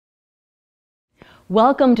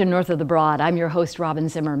Welcome to North of the Broad. I'm your host, Robin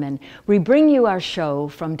Zimmerman. We bring you our show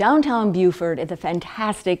from downtown Beaufort at the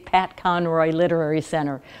fantastic Pat Conroy Literary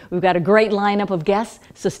Center. We've got a great lineup of guests,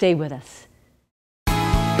 so stay with us.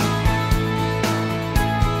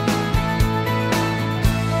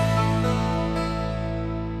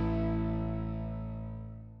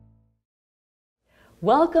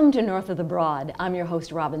 Welcome to North of the Broad. I'm your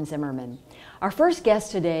host, Robin Zimmerman. Our first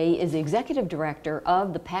guest today is the Executive Director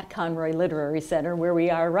of the Pat Conroy Literary Center, where we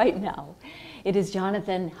are right now. It is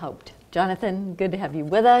Jonathan Haupt. Jonathan, good to have you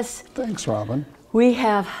with us. Thanks, Robin. We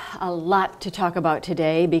have a lot to talk about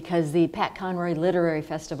today because the Pat Conroy Literary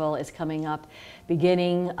Festival is coming up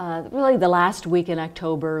beginning really the last week in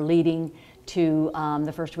October, leading to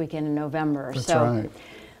the first weekend in November. That's right.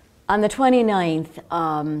 On the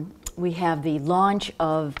 29th, we have the launch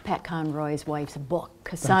of Pat Conroy's wife's book,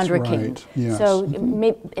 Cassandra That's King. right. Yes. So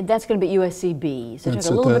that's going to be at USCB. So It's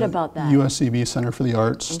talk a little bit about that. USCB Center for the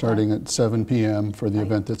Arts, starting at 7 p.m. for the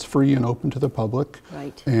event that's free and open to the public.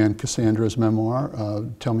 Right. And Cassandra's memoir,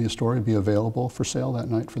 Tell Me a Story, will be available for sale that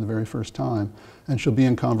night for the very first time. And she'll be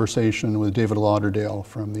in conversation with David Lauderdale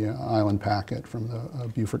from the Island Packet, from the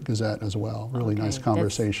Beaufort Gazette as well. Really nice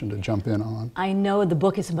conversation to jump in on. I know the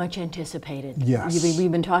book is much anticipated. Yes.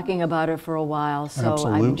 We've been talking about it for a while, so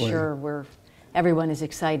Absolutely. I'm sure everyone is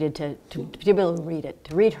excited to be able to read it,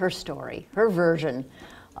 to read her story, her version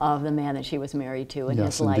of the man that she was married to in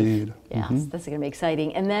his life. Indeed. Yes, this is going to be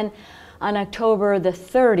exciting. And then on October the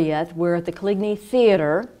 30th, we're at the Coligny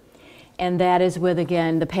Theater, and that is with,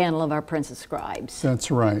 again, the panel of our Princess Scribes.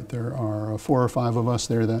 That's right. There are 4 or 5 of us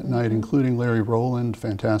there that night, including Larry Rowland,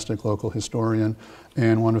 fantastic local historian,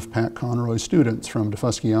 and one of Pat Conroy's students from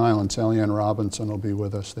Defusky Island, Sally Ann Robinson, will be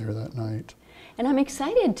with us there that night. And I'm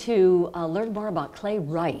excited to learn more about Clay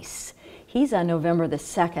Rice. He's on November the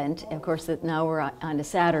 2nd. Of course, now we're on to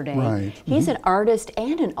Saturday. Right. He's an artist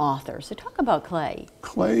and an author. So talk about Clay.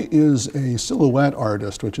 Clay is a silhouette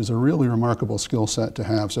artist, which is a really remarkable skill set to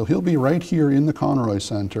have. So he'll be right here in the Conroy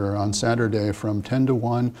Center on Saturday from 10 to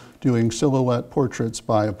 1 doing silhouette portraits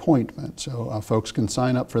by appointment. So folks can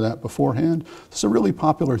sign up for that beforehand. It's a really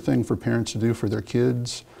popular thing for parents to do for their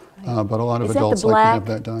kids. But a lot of adults like to have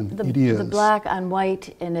that done. It is. The black on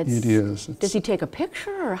white, and it's. It is. Does he take a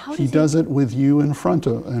picture, or how does he? He does it with you in front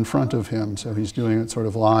of him. So he's doing it sort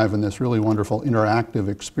of live in this really wonderful interactive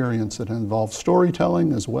experience that involves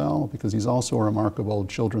storytelling as well, because he's also a remarkable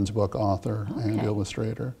children's book author and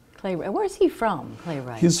illustrator. Clay, where's he from, Clay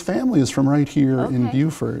Rice? His family is from right here in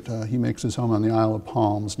Beaufort. He makes his home on the Isle of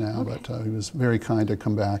Palms now, but he was very kind to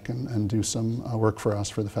come back and do some work for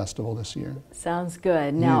us for the festival this year. Sounds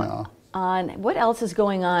good. Now, what else is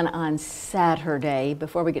going on Saturday,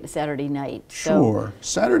 before we get to Saturday night? Sure.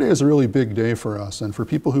 Saturday is a really big day for us, and for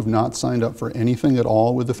people who've not signed up for anything at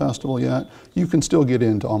all with the festival yet, you can still get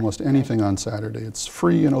into almost anything on Saturday. It's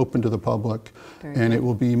free and open to the public, and it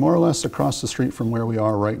will be more or less across the street from where we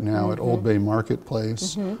are right now at Old Bay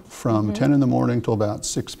Marketplace. From 10 in the morning till about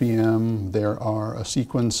 6 p.m. there are a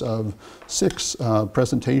sequence of 6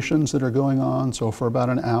 presentations that are going on. So for about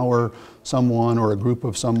an hour, someone or a group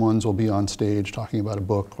of someones will be on stage talking about a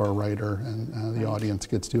book or a writer, and the audience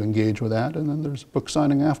gets to engage with that, and then there's book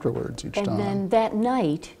signing afterwards each time. And then that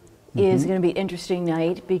night is going to be an interesting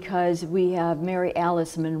night because we have Mary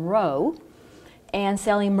Alice Monroe and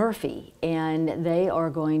Sally Murphy, and they are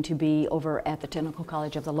going to be over at the Technical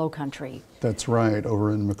College of the Lowcountry. That's right,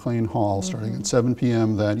 over in McLean Hall, starting at 7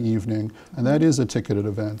 p.m. that evening, and that is a ticketed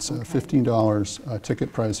event, so $15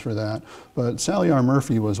 ticket price for that. But Sally R.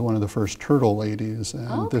 Murphy was one of the first Turtle ladies,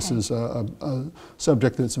 and this is a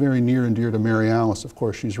subject that's very near and dear to Mary Alice. Of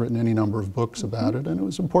course, she's written any number of books about it, and it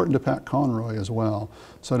was important to Pat Conroy as well.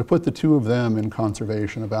 So to put the two of them in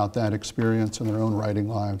conservation about that experience in their own writing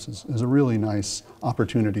lives is a really nice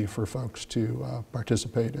opportunity for folks to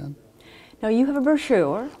participate in. Now, you have a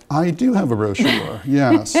brochure. I do have a brochure,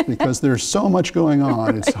 yes, because there's so much going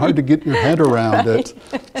on. It's hard to get your head around it.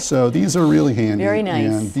 So these are really handy. Very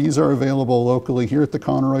nice. And these are available locally here at the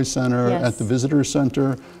Conroy Center, at the Visitor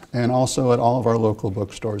Center, and also at all of our local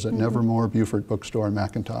bookstores, at Nevermore, Beaufort Bookstore, and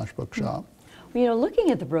McIntosh Bookshop. You know, looking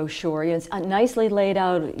at the brochure, it's nicely laid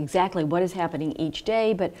out exactly what is happening each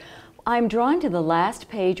day, but I'm drawn to the last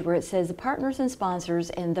page where it says the partners and sponsors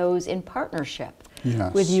and those in partnership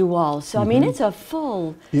with you all. So, I mean, it's a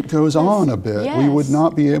full... It goes on a bit. Yes. We would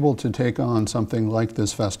not be able to take on something like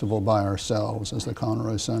this festival by ourselves as the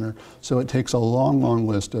Conroy Center. So it takes a long, long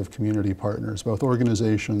list of community partners, both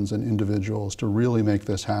organizations and individuals, to really make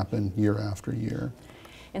this happen year after year.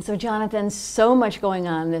 And so, Jonathan, so much going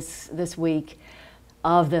on this week.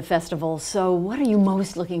 of the festival. So what are you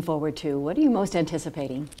most looking forward to? What are you most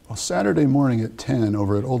anticipating? Well, Saturday morning at 10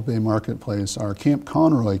 over at Old Bay Marketplace, our Camp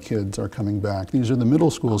Conroy kids are coming back. These are the middle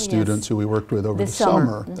school students who we worked with over the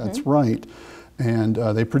summer. That's right. And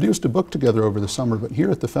they produced a book together over the summer, but here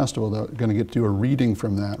at the festival they're going to get to do a reading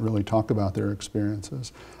from that, really talk about their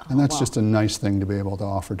experiences. And that's just a nice thing to be able to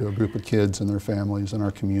offer to a group of kids and their families and our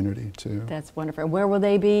community too. That's wonderful. Where will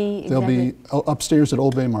they be? They'll be upstairs at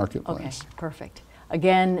Old Bay Marketplace. Okay, perfect.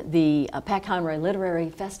 Again, the Pat Conroy Literary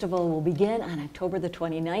Festival will begin on October the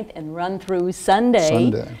 29th and run through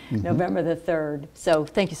Sunday. November the 3rd. So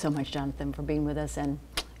thank you so much, Jonathan, for being with us, and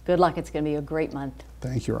good luck. It's going to be a great month.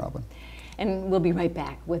 Thank you, Robin. And we'll be right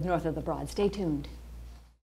back with North of the Broad. Stay tuned.